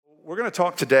We're going to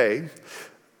talk today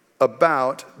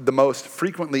about the most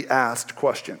frequently asked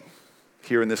question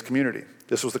here in this community.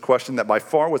 This was the question that by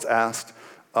far was asked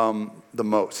the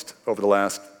most over the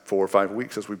last 4 or 5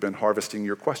 weeks as we've been harvesting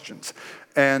your questions.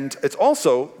 And it's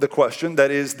also the question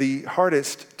that is the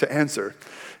hardest to answer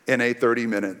in a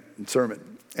 30-minute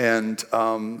sermon. And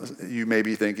you may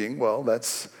be thinking, well,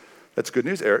 that's good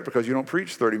news, Eric, because you don't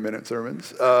preach 30-minute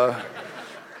sermons.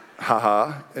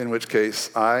 In which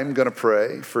case I'm going to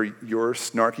pray for your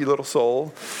snarky little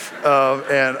soul,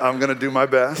 and I'm going to do my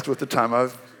best with the time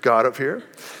I've got up here.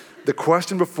 The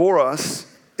question before us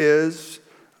is,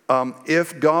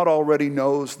 if God already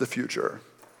knows the future,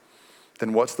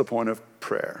 then what's the point of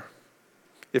prayer?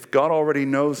 If God already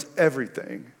knows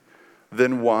everything,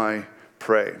 then why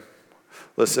pray?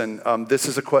 Listen, this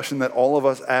is a question that all of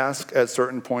us ask at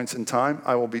certain points in time.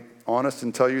 I will be honest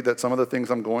and tell you that some of the things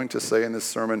I'm going to say in this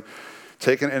sermon,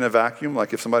 taken in a vacuum,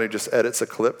 like if somebody just edits a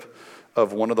clip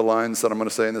of one of the lines that I'm going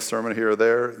to say in this sermon here or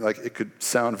there, like it could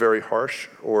sound very harsh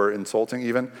or insulting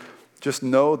even. Just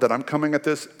know that I'm coming at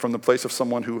this from the place of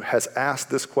someone who has asked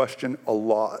this question a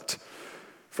lot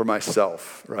for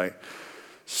myself, right?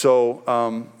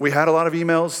 So we had a lot of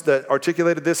emails that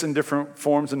articulated this in different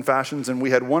forms and fashions, and we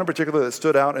had one in particular that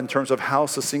stood out in terms of how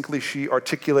succinctly she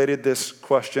articulated this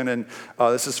question. And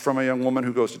this is from a young woman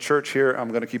who goes to church here. I'm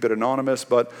going to keep it anonymous,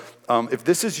 but if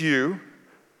this is you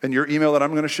and your email that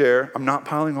I'm going to share, I'm not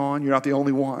piling on. You're not the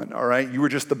only one, all right? You were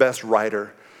just the best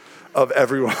writer of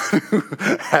everyone who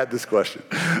had this question.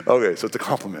 Okay, so it's a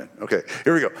compliment. Okay,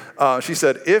 here we go. She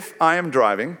said, if I am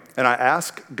driving and I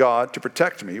ask God to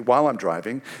protect me while I'm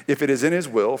driving, if it is in his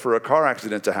will for a car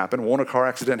accident to happen, won't a car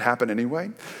accident happen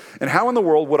anyway? And how in the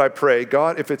world would I pray,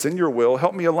 God, if it's in your will,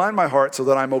 help me align my heart so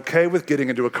that I'm okay with getting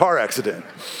into a car accident?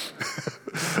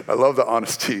 I love the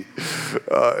honesty.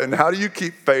 And how do you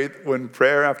keep faith when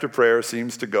prayer after prayer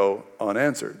seems to go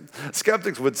unanswered?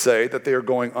 Skeptics would say that they are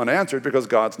going unanswered because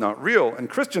God's not real. And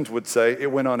Christians would say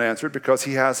it went unanswered because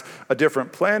he has a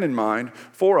different plan in mind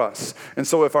for us. And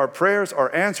so if our prayers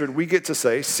are answered, we get to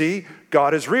say, see,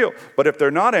 God is real. But if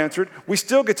they're not answered, we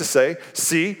still get to say,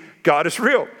 see, God is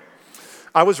real.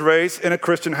 I was raised in a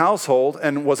Christian household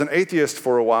and was an atheist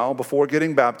for a while before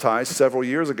getting baptized several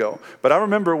years ago. But I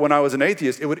remember when I was an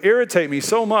atheist, it would irritate me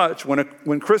so much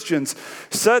when Christians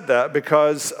said that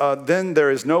because then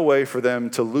there is no way for them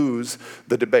to lose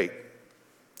the debate.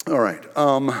 All right.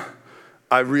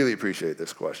 I really appreciate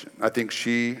this question. I think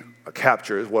she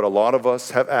captures what a lot of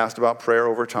us have asked about prayer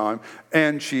over time,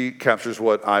 and she captures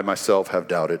what I myself have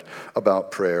doubted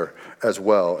about prayer as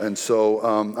well. And so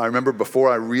I remember before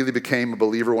I really became a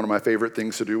believer, one of my favorite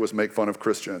things to do was make fun of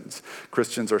Christians.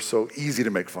 Christians are so easy to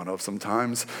make fun of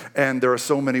sometimes, and there are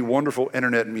so many wonderful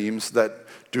internet memes that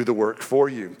do the work for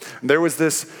you. And there was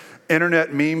this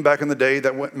internet meme back in the day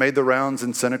that made the rounds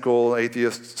in cynical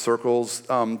atheist circles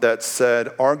that said,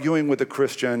 arguing with a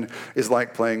Christian is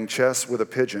like playing chess with a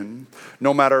pigeon.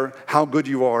 No matter how good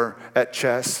you are at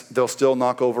chess, they'll still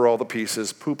knock over all the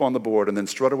pieces, poop on the board, and then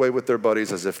strut away with their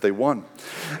buddies as if they won.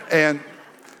 And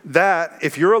that,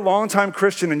 if you're a longtime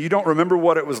Christian and you don't remember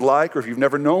what it was like, or if you've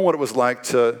never known what it was like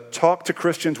to talk to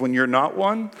Christians when you're not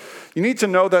one, you need to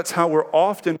know that's how we're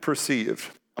often perceived.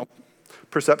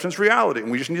 Perception's reality, and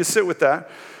we just need to sit with that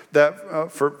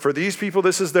for these people,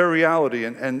 this is their reality,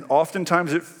 and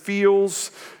oftentimes it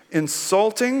feels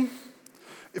insulting,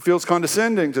 it feels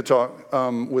condescending to talk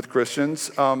with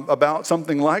Christians about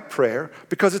something like prayer,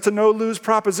 because it's a no-lose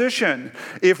proposition.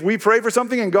 If we pray for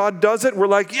something and God does it, we're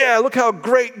like, yeah, look how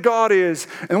great God is.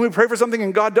 And when we pray for something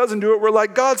and God doesn't do it, we're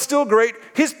like, God's still great.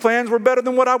 His plans were better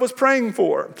than what I was praying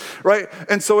for, right?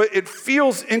 And so it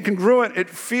feels incongruent, it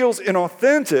feels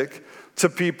inauthentic to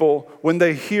people when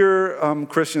they hear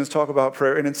Christians talk about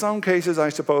prayer. And in some cases, I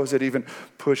suppose it even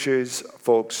pushes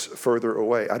folks further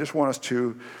away. I just want us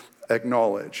to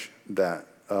acknowledge that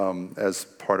as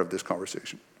part of this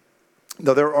conversation.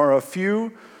 Now, there are a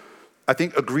few, I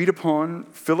think, agreed upon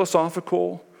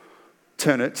philosophical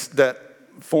tenets that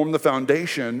form the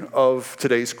foundation of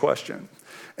today's question.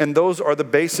 And those are the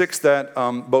basics that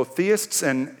both theists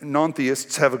and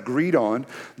non-theists have agreed on,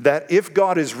 that if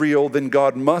God is real, then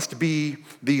God must be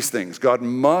these things. God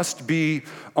must be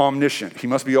omniscient. He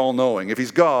must be all-knowing. If he's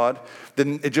God,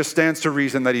 then it just stands to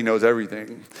reason that he knows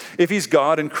everything. If he's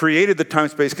God and created the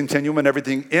time-space continuum and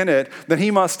everything in it, then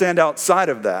he must stand outside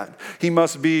of that. He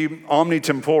must be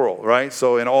omnitemporal, right?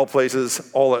 So in all places,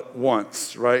 all at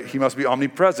once, right? He must be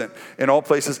omnipresent in all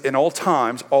places, in all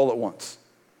times, all at once.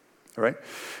 All right?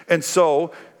 And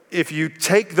so if you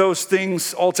take those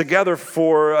things all together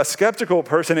for a skeptical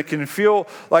person, it can feel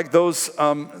like those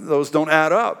don't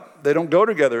add up. They don't go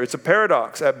together. It's a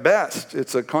paradox at best.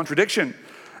 It's a contradiction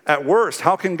at worst.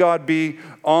 How can God be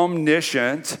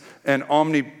omniscient and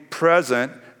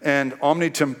omnipresent and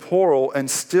omnitemporal and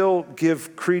still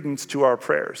give credence to our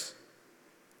prayers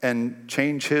and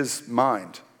change his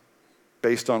mind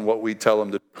based on what we tell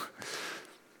him to do?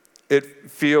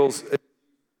 It feels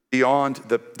beyond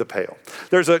the pale.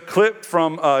 There's a clip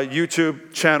from a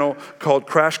YouTube channel called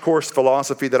Crash Course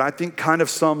Philosophy that I think kind of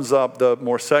sums up the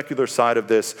more secular side of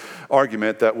this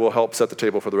argument that will help set the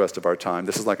table for the rest of our time.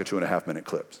 This is like a 2.5-minute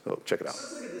clip, so check it out.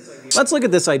 Let's look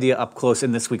at this idea up close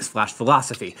in this week's Flash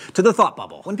Philosophy, to the thought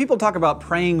bubble. When people talk about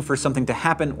praying for something to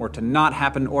happen or to not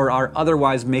happen or are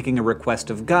otherwise making a request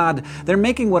of God, they're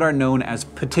making what are known as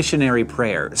petitionary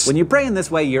prayers. When you pray in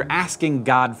this way, you're asking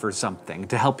God for something,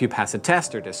 to help you pass a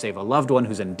test or to save a loved one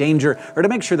who's in danger or to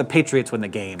make sure the Patriots win the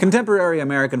game. Contemporary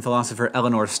American philosopher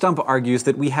Eleanor Stump argues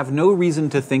that we have no reason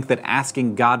to think that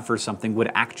asking God for something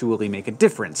would actually make a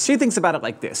difference. She thinks about it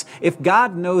like this: if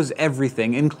God knows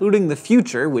everything, including the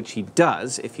future, which he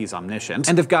does if he's omniscient,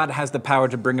 and if God has the power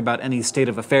to bring about any state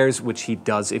of affairs, which he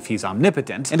does if he's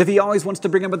omnipotent, and if he always wants to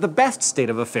bring about the best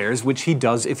state of affairs, which he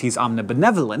does if he's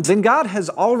omnibenevolent, then God has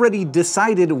already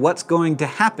decided what's going to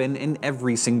happen in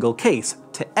every single case,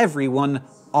 to everyone,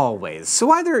 always.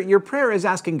 So either your prayer is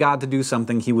asking God to do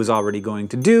something he was already going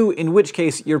to do, in which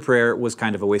case your prayer was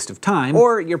kind of a waste of time,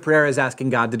 or your prayer is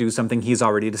asking God to do something he's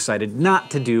already decided not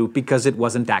to do because it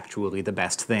wasn't actually the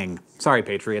best thing. Sorry,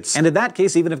 Patriots. And in that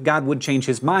case, even if God would change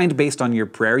his mind based on your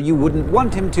prayer, you wouldn't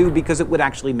want him to because it would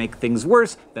actually make things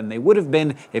worse than they would have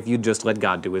been if you'd just let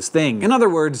God do his thing. In other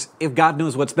words, if God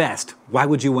knows what's best, why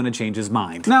would you want to change his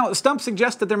mind? Now, Stump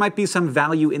suggests that there might be some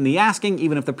value in the asking,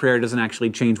 even if the prayer doesn't actually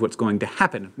change what's going to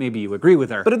happen. Maybe you agree with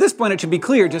her. But at this point, it should be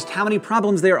clear just how many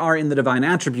problems there are in the divine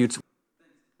attributes.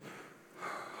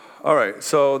 All right,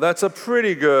 so that's a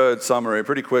pretty good summary,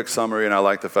 pretty quick summary, and I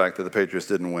like the fact that the Patriots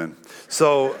didn't win.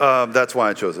 So that's why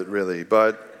I chose it, really.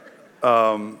 But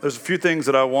there's a few things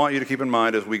that I want you to keep in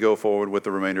mind as we go forward with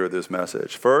the remainder of this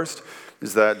message. First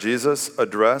is that Jesus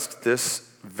addressed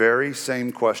this very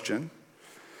same question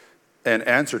and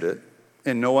answered it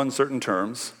in no uncertain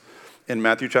terms in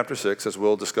Matthew chapter 6, as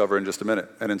we'll discover in just a minute.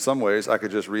 And in some ways, I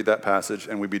could just read that passage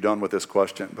and we'd be done with this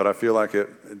question, but I feel like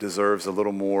it deserves a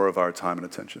little more of our time and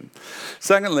attention.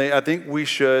 Secondly, I think we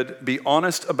should be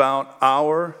honest about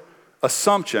our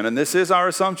assumption, and this is our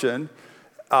assumption.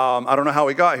 I don't know how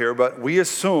we got here, but we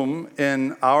assume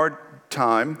in our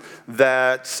time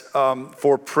that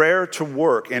for prayer to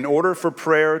work, in order for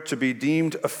prayer to be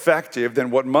deemed effective,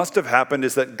 then what must have happened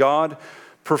is that God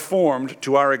performed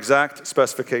to our exact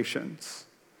specifications.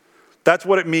 That's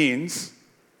what it means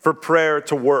for prayer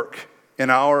to work in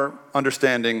our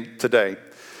understanding today.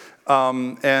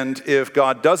 And if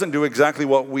God doesn't do exactly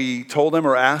what we told him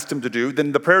or asked him to do,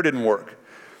 then the prayer didn't work.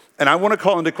 And I want to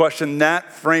call into question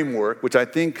that framework, which I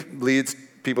think leads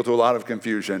people to a lot of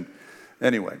confusion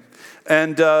anyway.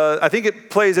 And I think it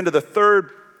plays into the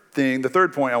third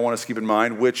point I want us to keep in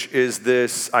mind, which is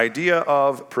this idea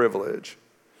of privilege.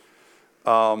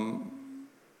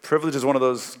 Privilege is one of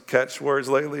those catchwords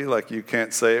lately, like you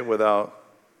can't say it without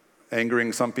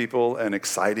angering some people and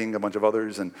exciting a bunch of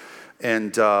others. And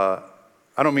I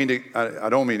don't mean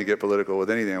to get political with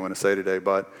anything I want to say today,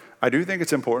 but I do think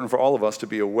it's important for all of us to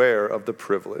be aware of the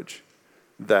privilege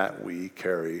that we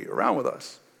carry around with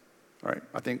us. All right?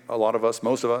 I think a lot of us,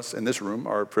 most of us in this room,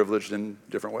 are privileged in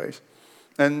different ways.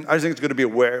 And I just think it's good to be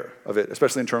aware of it,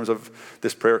 especially in terms of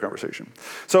this prayer conversation.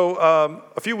 So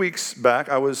a few weeks back,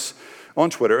 I was on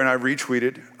Twitter, and I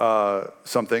retweeted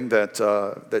something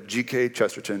that G.K.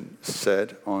 Chesterton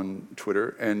said on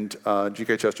Twitter. And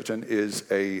G.K. Chesterton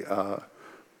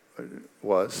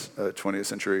was a 20th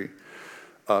century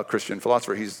Christian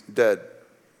philosopher. He's dead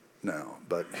now,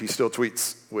 but he still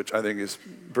tweets, which I think is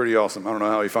pretty awesome. I don't know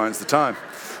how he finds the time.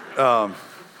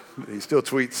 He still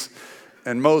tweets.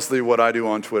 And mostly what I do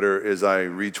on Twitter is I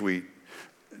retweet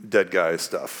dead guy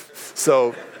stuff.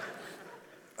 So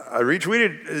I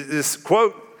retweeted this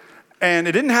quote, and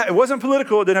it wasn't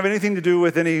political. It didn't have anything to do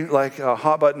with any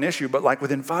hot button issue. But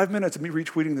within 5 minutes of me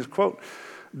retweeting this quote,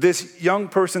 this young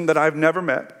person that I've never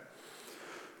met,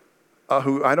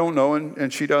 who I don't know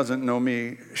and she doesn't know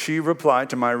me, she replied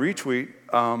to my retweet.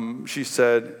 She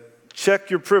said,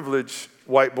 "Check your privilege,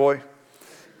 white boy,"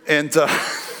 and.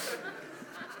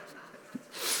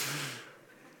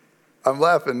 I'm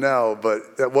laughing now,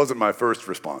 but that wasn't my first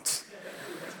response.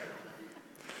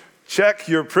 Check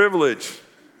your privilege,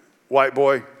 white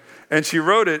boy. And she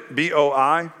wrote it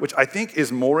B-O-I, which I think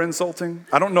is more insulting.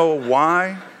 I don't know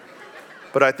why,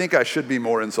 but I think I should be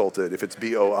more insulted if it's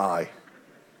B-O-I.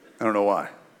 I don't know why.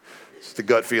 It's the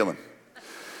gut feeling.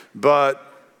 But,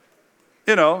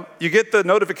 you get the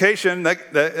notification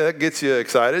that gets you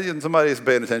excited, and somebody's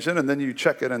paying attention, and then you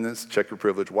check it, and it's check your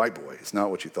privilege, white boy. It's not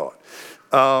what you thought.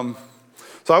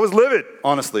 So I was livid,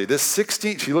 honestly. This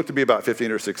 16, she looked to be about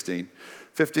 15 or 16,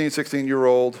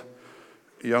 16-year-old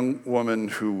young woman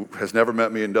who has never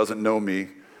met me and doesn't know me,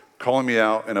 calling me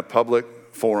out in a public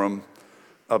forum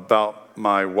about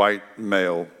my white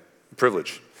male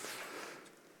privilege.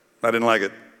 I didn't like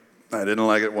it. I didn't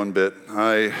like it one bit.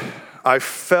 I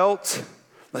felt,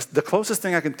 the closest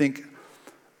thing I can think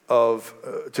of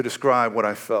to describe what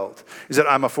I felt is that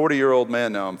I'm a 40-year-old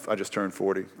man now. I just turned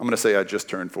 40. I'm going to say I just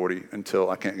turned 40 until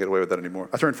I can't get away with that anymore.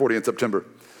 I turned 40 in September.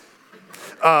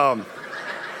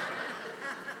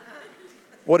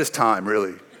 What is time,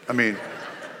 really? I mean,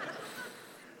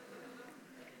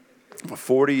 I'm a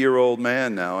 40-year-old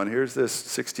man now, and here's this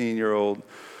 16-year-old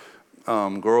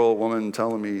woman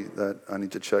telling me that I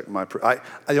need to check my...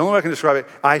 the only way I can describe it,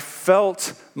 I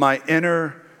felt my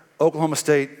inner Oklahoma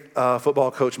State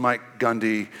football coach Mike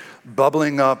Gundy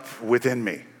bubbling up within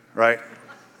me, right?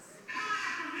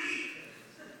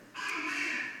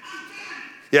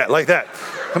 Yeah, like that.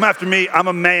 Come after me, I'm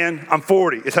a man, I'm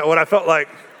 40. Is that what I felt like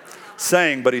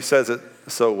saying? But he says it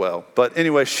so well. But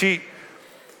anyway, she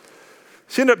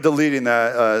ended up deleting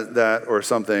that or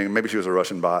something. Maybe she was a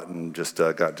Russian bot and just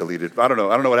got deleted. I don't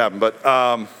know what happened, but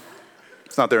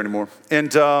it's not there anymore.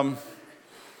 And the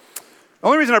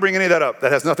only reason I bring any of that up,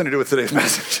 that has nothing to do with today's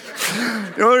message.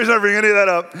 The only reason I bring any of that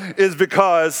up is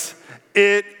because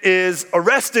it is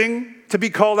arresting to be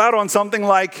called out on something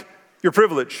like your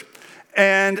privilege.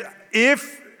 And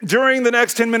if during the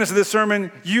next 10 minutes of this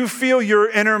sermon, you feel your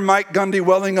inner Mike Gundy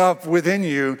welling up within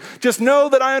you, just know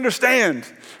that I understand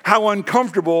how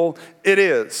uncomfortable it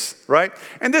is, right?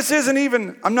 And this isn't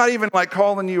even, I'm not even like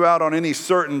calling you out on any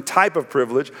certain type of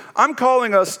privilege. I'm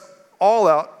calling us all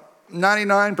out,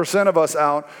 99% of us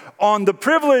out, on the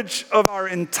privilege of our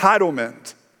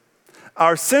entitlement,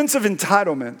 our sense of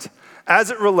entitlement as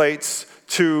it relates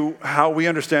to how we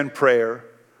understand prayer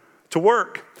to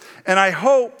work. And I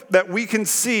hope that we can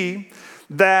see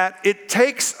that it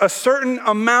takes a certain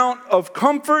amount of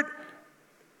comfort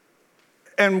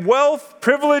and wealth,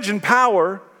 privilege, and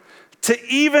power to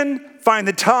even find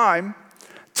the time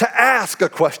to ask a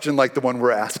question like the one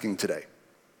we're asking today,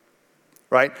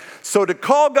 right? So to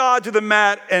call God to the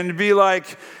mat and be like,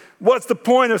 what's the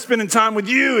point of spending time with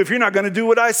you if you're not going to do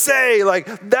what I say?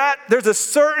 Like that, there's a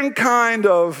certain kind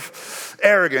of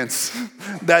arrogance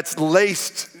that's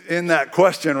laced in that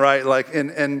question, right? Like,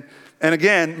 and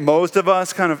again, most of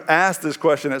us kind of ask this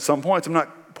question at some point. So I'm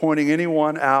not pointing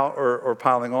anyone out or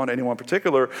piling on anyone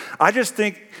particular. I just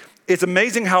think it's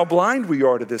amazing how blind we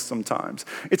are to this sometimes.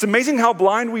 It's amazing how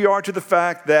blind we are to the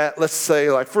fact that, let's say,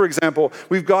 like, for example,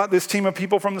 we've got this team of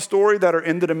people from the story that are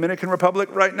in the Dominican Republic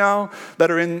right now,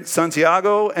 that are in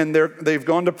Santiago, and they've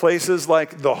gone to places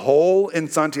like the Hole in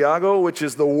Santiago, which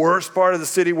is the worst part of the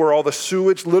city where all the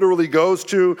sewage literally goes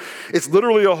to. It's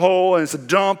literally a hole, and it's a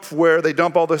dump where they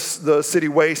dump all the city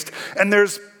waste. And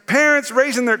there's parents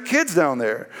raising their kids down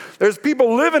there. There's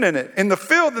people living in it, in the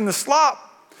filth, in the slop.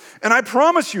 And I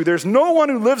promise you, there's no one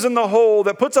who lives in the hole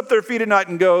that puts up their feet at night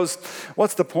and goes,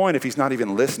 what's the point if he's not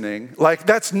even listening? Like,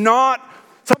 that's not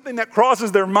something that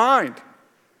crosses their mind,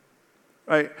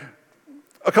 right?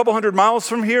 A couple hundred miles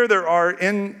from here, there are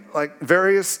in like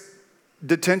various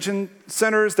detention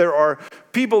centers, there are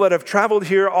people that have traveled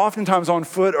here oftentimes on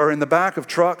foot or in the back of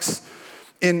trucks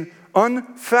in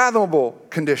unfathomable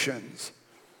conditions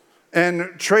and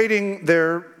trading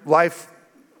their life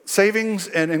savings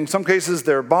and in some cases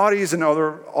their bodies in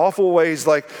other awful ways,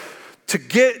 like to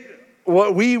get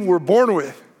what we were born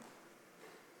with.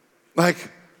 Like,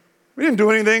 we didn't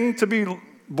do anything to be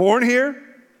born here.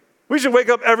 We should wake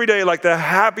up every day like the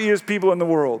happiest people in the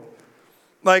world,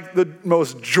 like the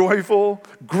most joyful,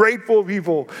 grateful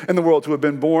people in the world to have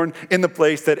been born in the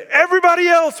place that everybody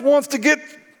else wants to get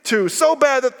to so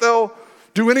bad that they'll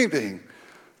do anything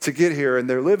to get here. And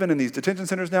they're living in these detention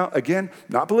centers now. Again,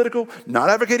 not political, not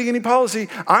advocating any policy.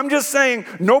 I'm just saying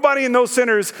nobody in those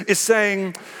centers is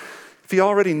saying, if he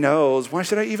already knows, why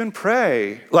should I even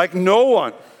pray? Like no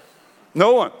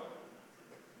one.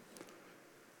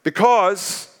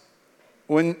 Because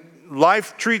when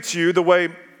life treats you the way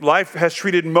life has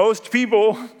treated most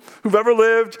people who've ever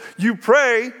lived, you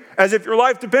pray as if your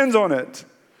life depends on it.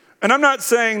 And I'm not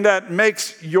saying that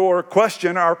makes your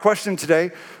question, our question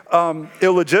today,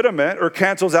 illegitimate or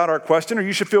cancels out our question, or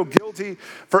you should feel guilty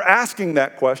for asking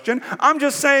that question. I'm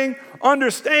just saying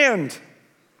understand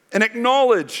and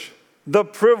acknowledge the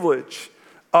privilege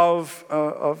of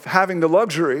having the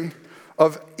luxury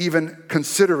of even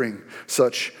considering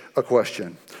such a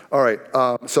question. All right,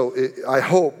 I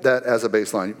hope that as a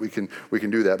baseline we can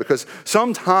do that, because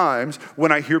sometimes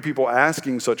when I hear people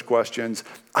asking such questions,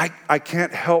 I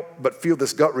can't help but feel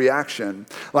this gut reaction,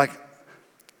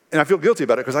 and I feel guilty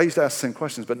about it because I used to ask the same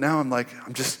questions, but now I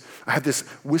have this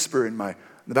whisper in the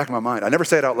back of my mind. I never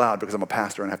say it out loud because I'm a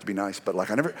pastor and I have to be nice, but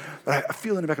I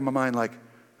feel in the back of my mind,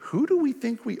 who do we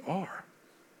think we are?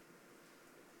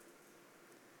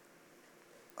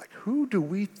 Who do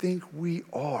we think we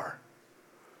are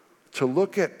to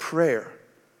look at prayer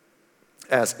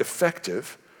as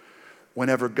effective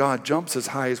whenever God jumps as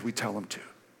high as we tell him to?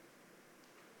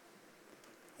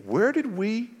 Where did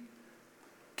we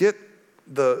get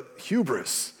the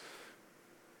hubris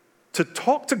to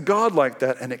talk to God like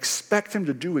that and expect him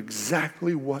to do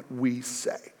exactly what we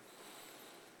say?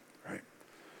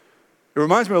 It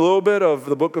reminds me a little bit of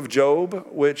the book of Job,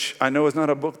 which I know is not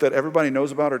a book that everybody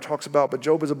knows about or talks about, but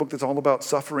Job is a book that's all about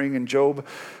suffering, and Job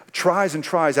tries and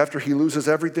tries after he loses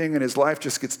everything and his life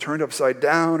just gets turned upside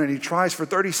down, and he tries for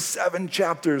 37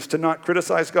 chapters to not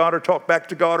criticize God or talk back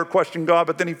to God or question God,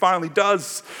 but then he finally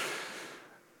does.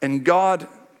 And God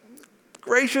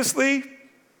graciously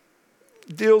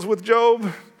deals with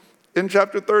Job in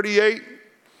chapter 38,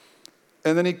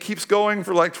 and then he keeps going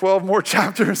for 12 more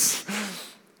chapters.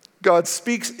 God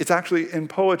speaks, it's actually in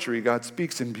poetry, God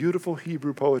speaks in beautiful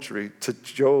Hebrew poetry to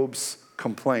Job's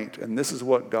complaint. And this is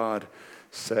what God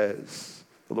says.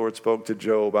 The Lord spoke to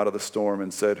Job out of the storm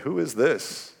and said, "Who is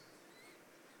this?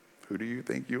 Who do you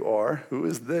think you are? Who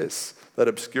is this that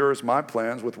obscures my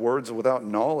plans with words without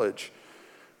knowledge?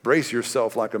 Brace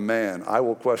yourself like a man. I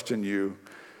will question you,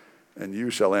 and you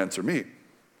shall answer me.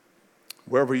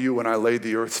 Where were you when I laid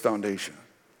the earth's foundation?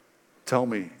 Tell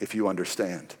me if you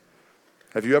understand.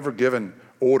 Have you ever given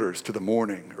orders to the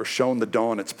morning or shown the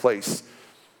dawn its place,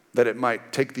 that it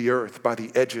might take the earth by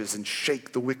the edges and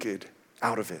shake the wicked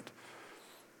out of it?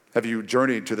 Have you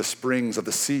journeyed to the springs of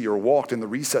the sea or walked in the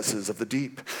recesses of the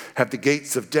deep? Have the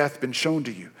gates of death been shown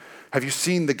to you? Have you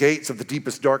seen the gates of the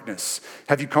deepest darkness?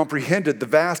 Have you comprehended the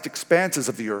vast expanses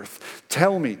of the earth?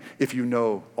 Tell me if you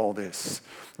know all this.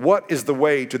 What is the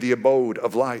way to the abode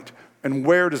of light? And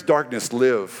where does darkness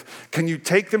live? Can you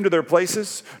take them to their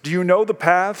places? Do you know the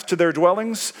paths to their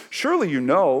dwellings? Surely you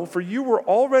know, for you were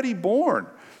already born.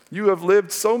 You have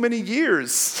lived so many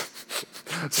years."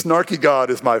 Snarky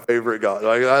God is my favorite God.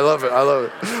 I love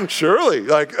it. Surely,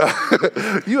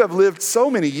 you have lived so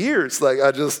many years.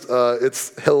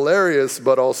 It's hilarious,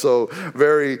 but also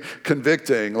very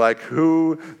convicting.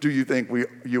 Who do you think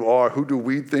you are? Who do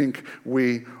we think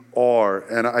we are?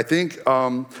 And I think,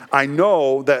 I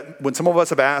know that when some of us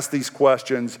have asked these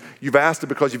questions, you've asked it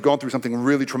because you've gone through something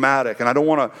really traumatic. And I don't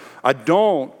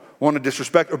want to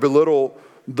disrespect or belittle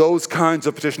those kinds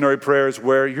of petitionary prayers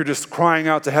where you're just crying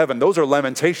out to heaven. Those are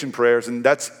lamentation prayers, and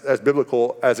that's as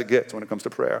biblical as it gets when it comes to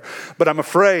prayer. But I'm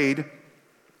afraid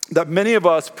that many of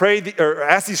us or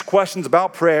ask these questions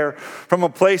about prayer from a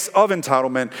place of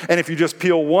entitlement. And if you just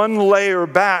peel one layer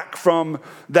back from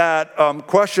that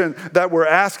question that we're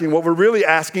asking, what we're really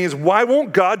asking is, why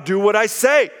won't God do what I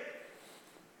say?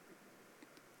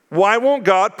 Why won't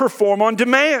God perform on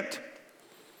demand?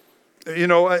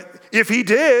 If he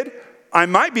did, I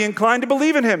might be inclined to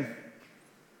believe in him.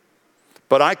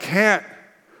 But I can't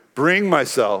bring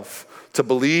myself to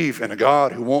believe in a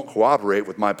God who won't cooperate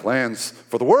with my plans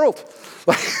for the world.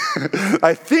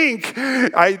 I think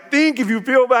if you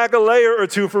peel back a layer or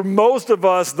two, for most of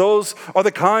us, those are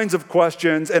the kinds of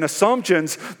questions and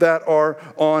assumptions that are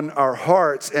on our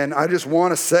hearts. And I just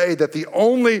want to say that the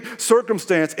only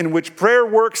circumstance in which prayer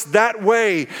works that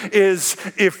way is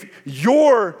if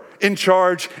you're in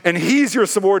charge and he's your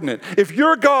subordinate. If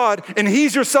you're God and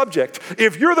he's your subject.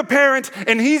 If you're the parent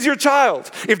and he's your child.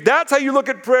 If that's how you look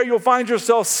at prayer, you'll find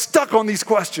yourself stuck on these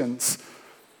questions.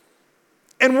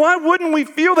 And why wouldn't we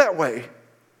feel that way?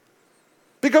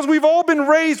 Because we've all been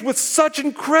raised with such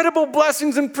incredible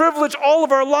blessings and privilege all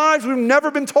of our lives. We've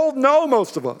never been told no,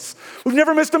 most of us. We've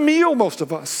never missed a meal, most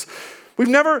of us. We've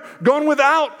never gone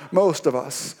without, most of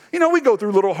us. We go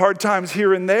through little hard times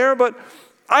here and there, but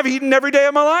I've eaten every day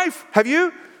of my life. Have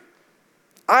you?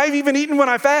 I've even eaten when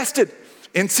I fasted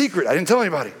in secret. I didn't tell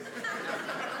anybody.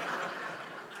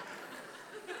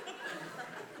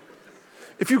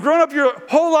 If you've grown up your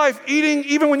whole life eating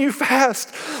even when you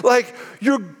fast,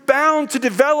 you're bound to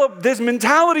develop this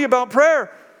mentality about prayer,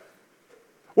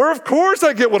 where of course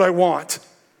I get what I want.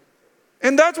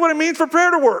 And that's what it means for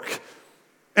prayer to work.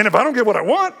 And if I don't get what I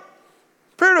want,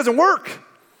 prayer doesn't work.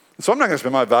 So I'm not going to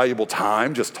spend my valuable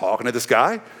time just talking to this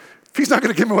guy if he's not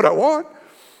going to give me what I want.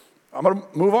 I'm going to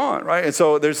move on, right? And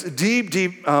so there's deep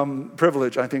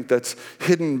privilege, I think, that's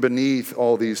hidden beneath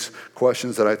all these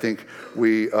questions that I think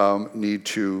we need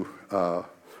to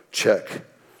check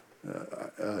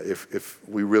if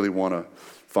we really want to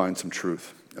find some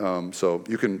truth. So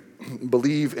you can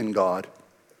believe in God,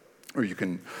 or you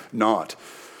can not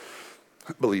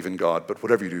believe in God, but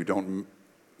whatever you do,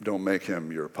 don't make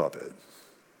him your puppet.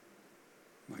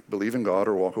 Like, believe in God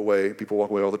or walk away. People walk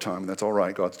away all the time, and that's all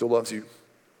right. God still loves you.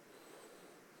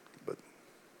 But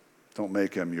don't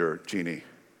make him your genie,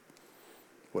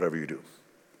 whatever you do.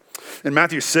 In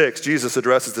Matthew 6, Jesus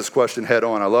addresses this question head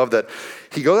on. I love that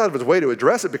he goes out of his way to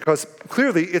address it because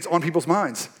clearly it's on people's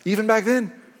minds, even back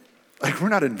then. Like, we're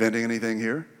not inventing anything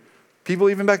here. People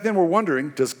even back then were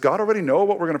wondering, does God already know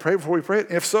what we're going to pray before we pray it?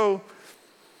 If so,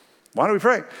 why do we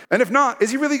pray? And if not,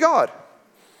 is he really God?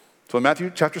 So in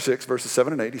Matthew chapter 6, verses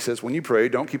 7 and 8, he says, when you pray,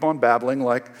 don't keep on babbling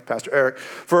like Pastor Eric,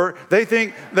 for they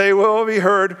think they will be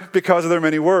heard because of their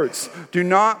many words. Do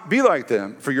not be like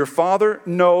them, for your Father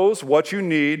knows what you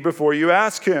need before you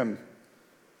ask him.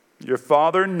 Your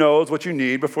Father knows what you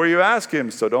need before you ask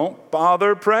him, so don't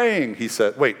bother praying, he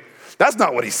said. Wait, that's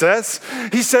not what he says.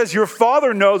 He says your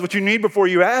Father knows what you need before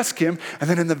you ask him, and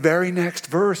then in the very next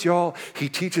verse, y'all, he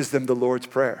teaches them the Lord's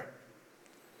Prayer.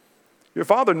 Your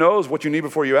Father knows what you need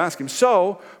before you ask him.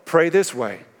 So pray this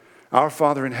way. Our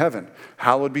Father in heaven,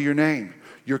 hallowed be your name.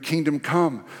 Your kingdom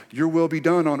come. Your will be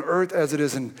done on earth as it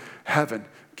is in heaven.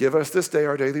 Give us this day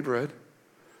our daily bread.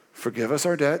 Forgive us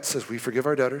our debts as we forgive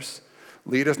our debtors.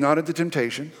 Lead us not into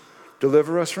temptation.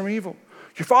 Deliver us from evil.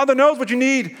 Your Father knows what you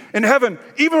need in heaven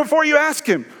even before you ask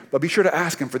him. But be sure to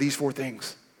ask him for these 4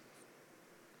 things.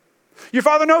 Your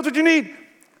Father knows what you need.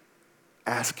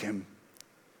 Ask him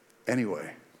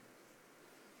anyway.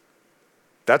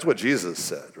 That's what Jesus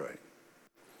said, right?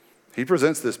 He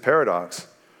presents this paradox,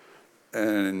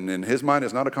 and in his mind,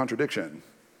 it's not a contradiction.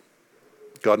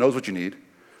 God knows what you need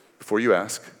before you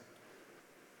ask,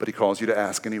 but he calls you to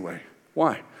ask anyway.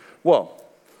 Why? Well,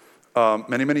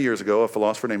 many years ago, a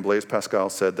philosopher named Blaise Pascal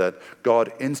said that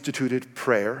God instituted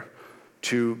prayer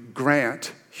to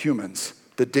grant humans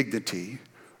the dignity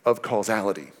of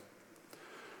causality.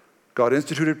 God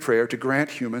instituted prayer to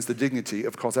grant humans the dignity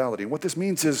of causality. And what this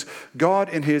means is God,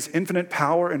 in his infinite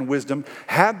power and wisdom,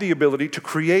 had the ability to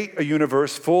create a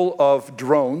universe full of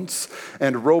drones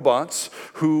and robots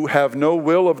who have no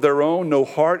will of their own, no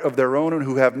heart of their own, and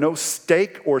who have no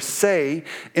stake or say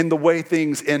in the way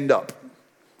things end up.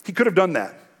 He could have done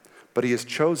that, but he has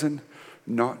chosen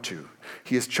not to.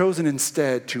 He has chosen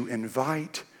instead to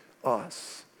invite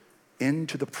us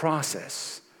into the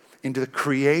process, into the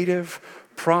creative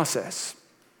process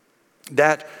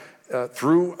that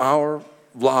through our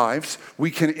lives we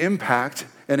can impact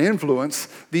and influence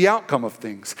the outcome of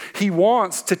things. He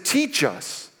wants to teach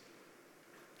us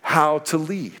how to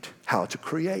lead, how to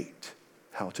create,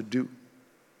 how to do.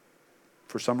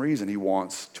 For some reason, he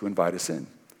wants to invite us in,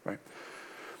 right?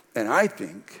 And I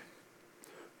think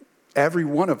every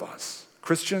one of us,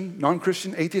 Christian,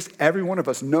 non-Christian, atheist, every one of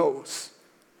us knows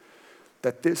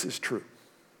that this is true.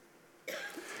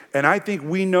 And I think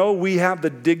we know we have the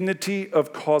dignity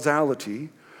of causality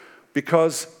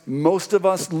because most of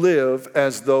us live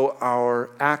as though our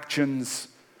actions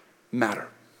matter.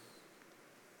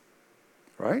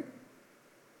 Right?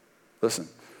 Listen.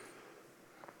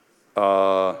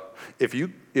 If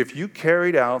you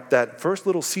carried out that first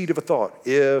little seed of a thought,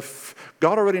 if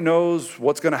God already knows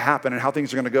what's going to happen and how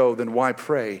things are going to go, then why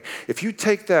pray? If you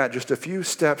take that just a few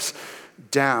steps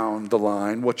down the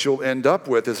line, what you'll end up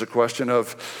with is a question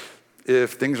of,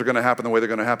 if things are going to happen the way they're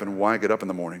going to happen, why get up in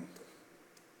the morning?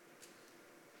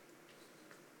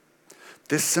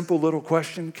 This simple little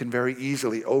question can very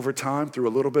easily, over time, through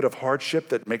a little bit of hardship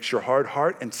that makes your hard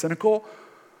heart and cynical,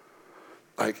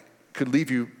 could leave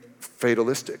you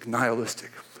fatalistic, nihilistic.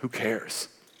 Who cares?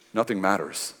 Nothing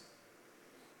matters.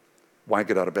 Why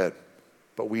get out of bed?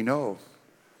 But we know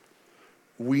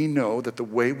that the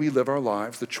way we live our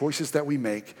lives, the choices that we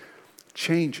make,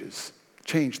 change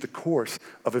the course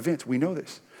of events. We know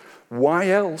this. Why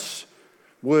else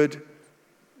would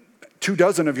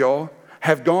 24 of y'all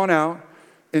have gone out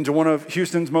into one of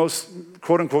Houston's most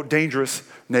quote-unquote dangerous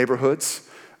neighborhoods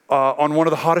on one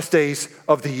of the hottest days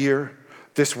of the year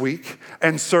this week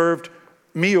and served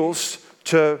meals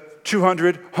to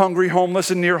 200 hungry, homeless,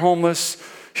 and near homeless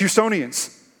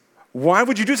Houstonians? Why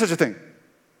would you do such a thing?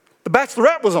 The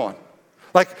Bachelorette was on.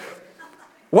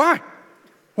 Why?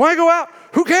 Why go out?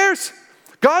 Who cares?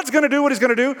 God's going to do what he's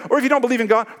going to do. Or if you don't believe in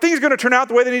God, things are going to turn out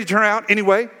the way they need to turn out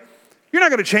anyway. You're not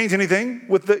going to change anything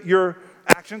with your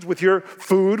actions, with your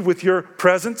food, with your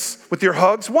presence, with your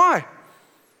hugs. Why?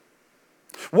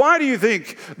 Why do you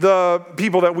think the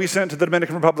people that we sent to the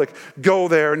Dominican Republic go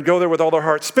there and go there with all their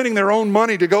heart, spending their own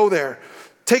money to go there,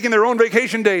 taking their own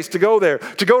vacation days to go there,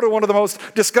 to go to one of the most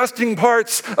disgusting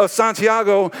parts of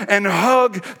Santiago and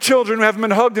hug children who haven't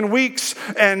been hugged in weeks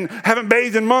and haven't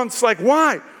bathed in months? Like,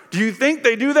 why? Do you think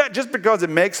they do that just because it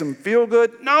makes them feel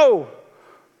good? No.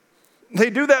 They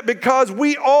do that because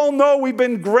we all know we've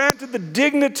been granted the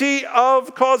dignity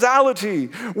of causality.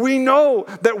 We know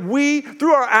that we,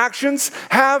 through our actions,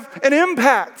 have an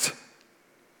impact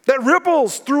that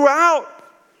ripples throughout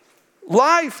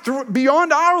life,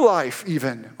 beyond our life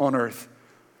even on earth,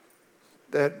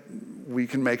 that we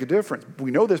can make a difference.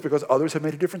 We know this because others have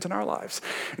made a difference in our lives.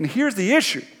 And here's the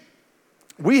issue.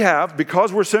 We have,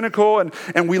 because we're cynical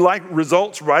and we like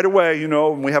results right away,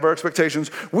 and we have our expectations,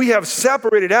 we have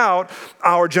separated out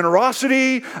our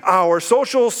generosity, our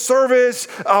social service,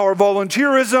 our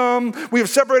volunteerism. We have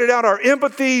separated out our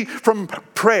empathy from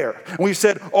prayer. And we've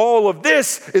said all of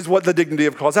this is what the dignity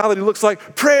of causality looks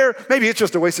like. Prayer, maybe it's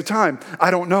just a waste of time.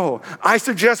 I don't know. I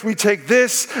suggest we take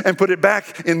this and put it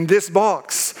back in this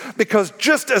box. Because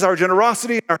just as our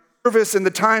generosity and our service and the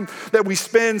time that we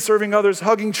spend serving others,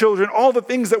 hugging children, all the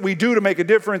things that we do to make a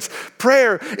difference,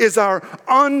 prayer is our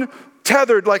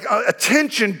untethered,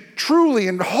 attention truly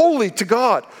and wholly to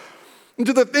God and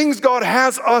to the things God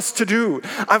has us to do.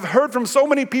 I've heard from so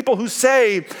many people who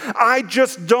say, I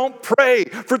just don't pray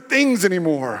for things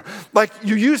anymore. Like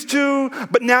you used to,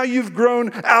 but now you've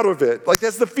grown out of it. Like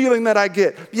that's the feeling that I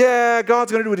get. Yeah,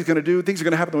 God's going to do what he's going to do. Things are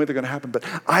going to happen the way they're going to happen. But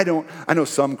I know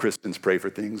some Christians pray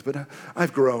for things, but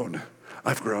I've grown,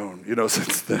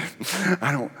 since then.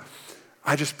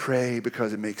 I just pray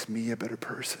because it makes me a better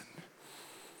person.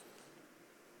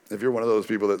 If you're one of those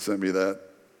people that sent me that,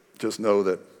 just know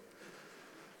that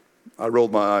I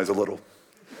rolled my eyes a little.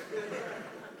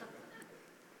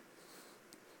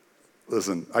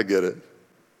 Listen, I get it.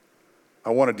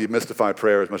 I want to demystify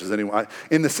prayer as much as anyone.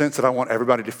 In the sense that I want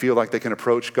everybody to feel like they can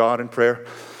approach God in prayer.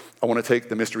 I want to take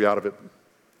the mystery out of it.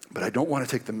 But I don't want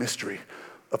to take the mystery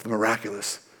of the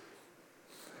miraculous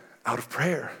out of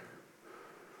prayer.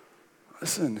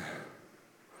 Listen,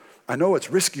 I know it's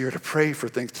riskier to pray for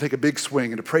things, to take a big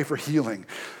swing and to pray for healing,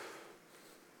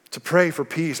 to pray for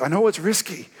peace. I know it's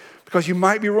risky because you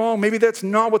might be wrong. Maybe that's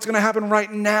not what's going to happen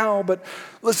right now. But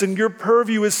listen, your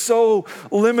purview is so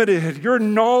limited. Your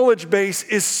knowledge base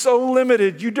is so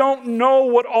limited. You don't know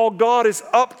what all God is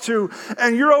up to.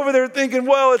 And you're over there thinking,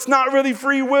 well, it's not really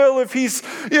free will if he's,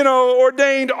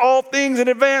 ordained all things in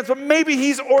advance. But maybe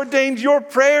he's ordained your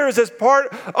prayers as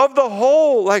part of the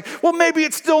whole. Maybe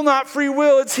it's still not free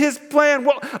will. It's his plan.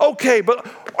 Well, okay, but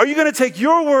are you going to take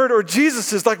your word or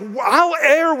Jesus's? I'll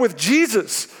err with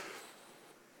Jesus.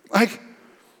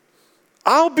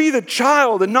 I'll be the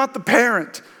child and not the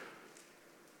parent.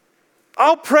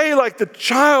 I'll pray like the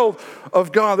child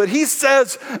of God that he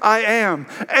says I am.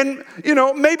 And,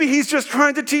 maybe he's just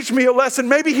trying to teach me a lesson.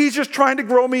 Maybe he's just trying to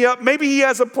grow me up. Maybe he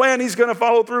has a plan he's going to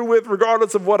follow through with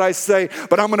regardless of what I say.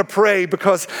 But I'm going to pray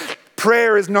because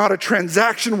prayer is not a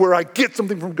transaction where I get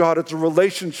something from God. It's a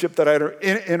relationship that I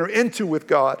enter into with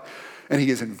God. And he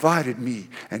has invited me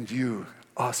and you,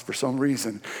 us for some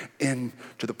reason,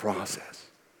 into the process.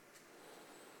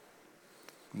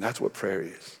 And that's what prayer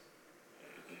is.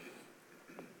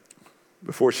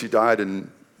 Before she died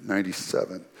in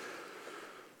 97,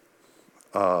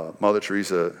 Mother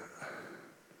Teresa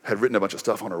had written a bunch of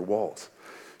stuff on her walls.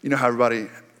 You know how everybody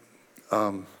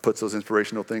puts those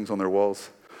inspirational things on their walls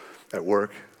at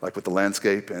work, like with the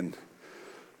landscape and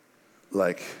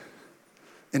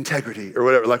integrity or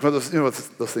whatever, one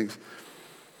of those things.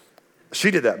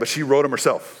 She did that, but she wrote them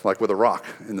herself, with a rock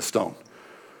in the stone.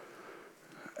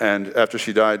 And after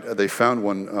she died, they found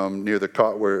one near the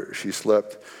cot where she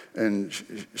slept. And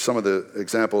some of the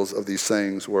examples of these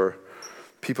sayings were,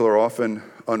 people are often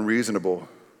unreasonable,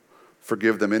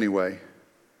 forgive them anyway.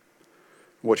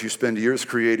 What you spend years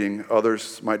creating,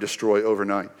 others might destroy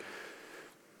overnight.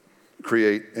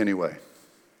 Create anyway.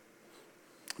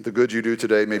 The good you do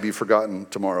today may be forgotten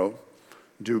tomorrow.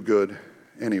 Do good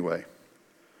anyway.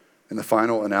 In the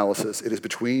final analysis, it is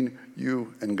between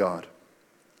you and God.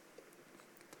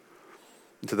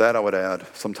 And to that I would add,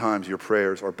 sometimes your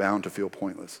prayers are bound to feel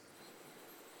pointless.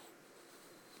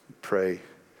 Pray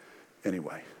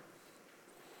anyway.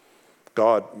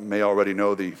 God may already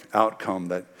know the outcome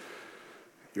that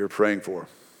you're praying for.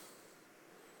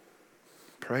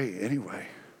 Pray anyway.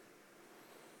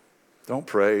 Don't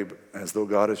pray as though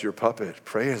God is your puppet.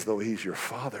 Pray as though he's your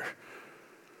father.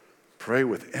 Pray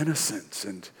with innocence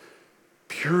and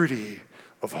purity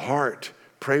of heart.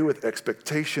 Pray with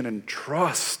expectation and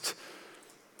trust.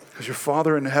 Because your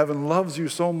Father in heaven loves you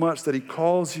so much that he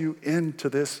calls you into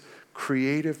this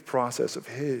creative process of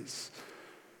his.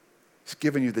 He's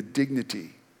given you the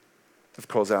dignity of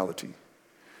causality.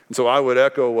 And so I would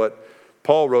echo what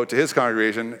Paul wrote to his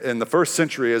congregation in the first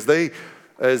century as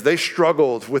they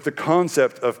struggled with the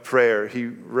concept of prayer. He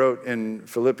wrote in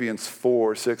Philippians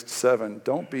 4:6-7,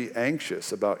 don't be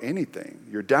anxious about anything.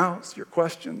 Your doubts, your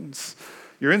questions,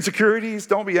 your insecurities,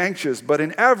 don't be anxious, but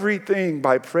in everything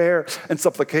by prayer and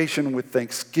supplication with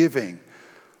thanksgiving,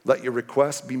 let your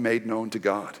requests be made known to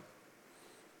God.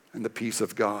 And the peace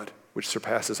of God, which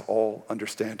surpasses all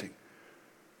understanding,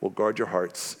 will guard your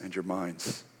hearts and your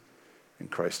minds in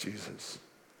Christ Jesus.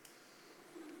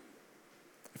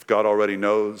 If God already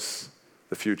knows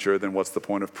the future, then what's the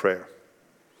point of prayer?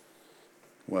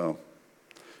 Well,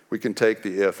 we can take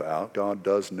the if out. God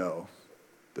does know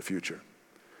the future.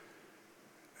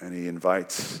 And he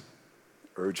invites,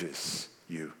 urges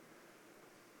you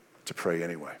to pray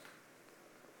anyway.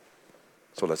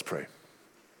 So let's pray.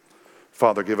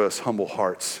 Father, give us humble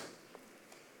hearts.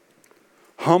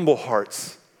 Humble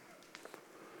hearts.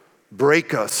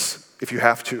 Break us if you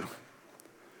have to.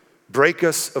 Break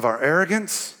us of our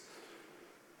arrogance.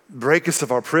 Break us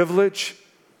of our privilege.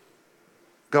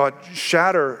 God,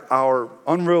 shatter our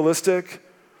unrealistic,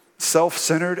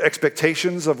 self-centered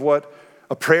expectations of what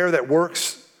a prayer that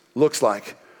works looks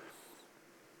like.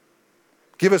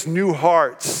 Give us new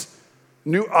hearts,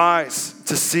 new eyes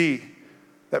to see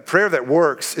that prayer that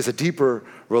works is a deeper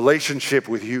relationship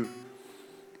with you.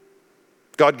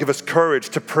 God, give us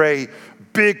courage to pray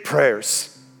big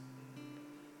prayers,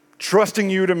 trusting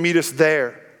you to meet us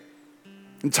there.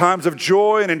 In times of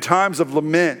joy and in times of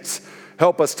lament,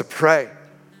 help us to pray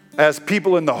as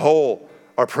people in the whole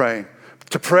are praying,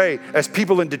 to pray as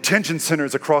people in detention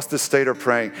centers across this state are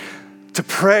praying, to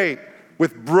pray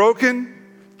with broken,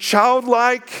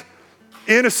 childlike,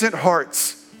 innocent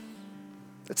hearts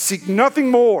that seek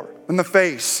nothing more than the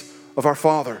face of our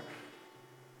Father,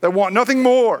 that want nothing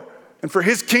more and for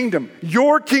his kingdom,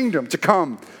 your kingdom, to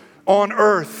come on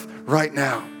earth right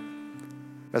now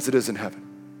as it is in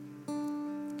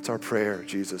heaven. It's our prayer,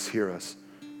 Jesus, hear us.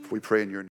 We pray in your name.